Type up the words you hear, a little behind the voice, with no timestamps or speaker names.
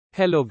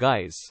Hello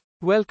guys.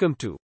 Welcome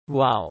to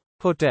Wow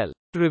Hotel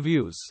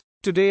Reviews.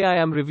 Today I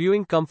am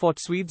reviewing Comfort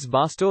Suites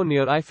Barstow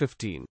near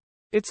I-15.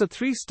 It's a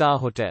 3-star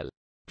hotel.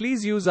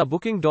 Please use our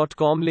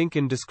booking.com link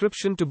in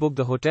description to book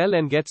the hotel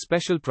and get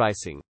special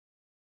pricing.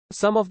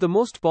 Some of the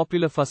most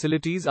popular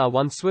facilities are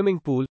one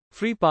swimming pool,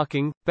 free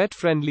parking,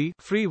 pet-friendly,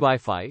 free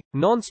Wi-Fi,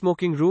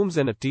 non-smoking rooms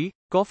and a tea,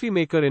 coffee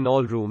maker in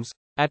all rooms.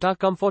 At our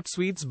Comfort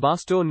Suites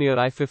Barstow near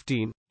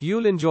I-15,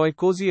 you'll enjoy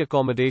cozy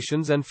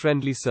accommodations and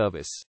friendly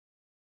service.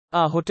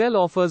 Our hotel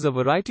offers a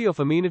variety of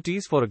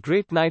amenities for a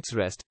great night's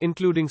rest,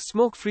 including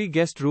smoke-free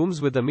guest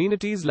rooms with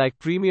amenities like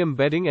premium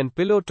bedding and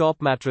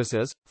pillow-top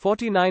mattresses,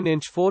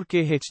 49-inch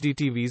 4K HD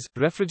TVs,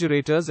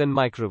 refrigerators and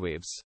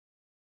microwaves.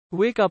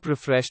 Wake up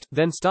refreshed,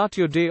 then start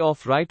your day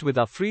off right with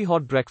our free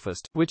hot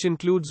breakfast, which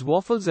includes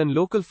waffles and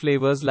local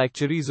flavors like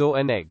chorizo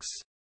and eggs.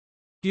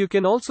 You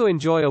can also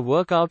enjoy a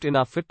workout in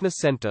our fitness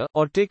center,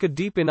 or take a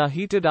dip in our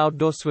heated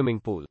outdoor swimming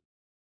pool.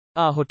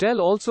 Our hotel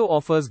also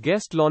offers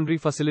guest laundry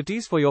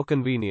facilities for your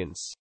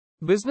convenience.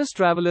 Business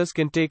travelers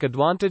can take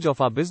advantage of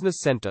our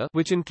business center,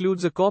 which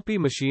includes a copy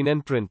machine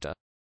and printer.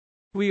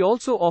 We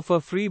also offer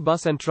free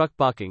bus and truck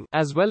parking,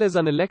 as well as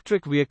an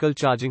electric vehicle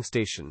charging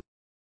station.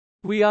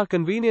 We are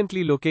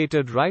conveniently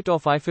located right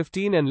off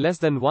I-15 and less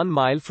than 1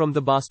 mile from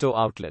the Barstow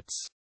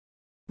outlets.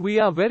 We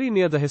are very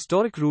near the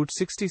historic Route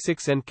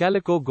 66 and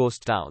Calico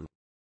Ghost Town.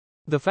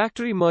 The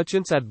factory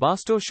merchants at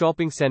Barstow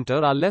Shopping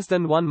Center are less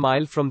than 1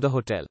 mile from the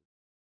hotel.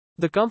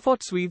 The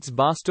Comfort Suites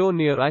Barstow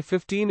near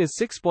I-15 is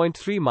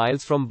 6.3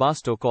 miles from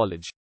Barstow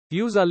College.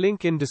 Use our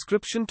link in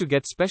description to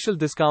get special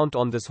discount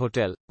on this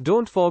hotel.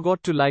 Don't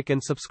forget to like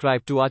and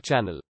subscribe to our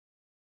channel.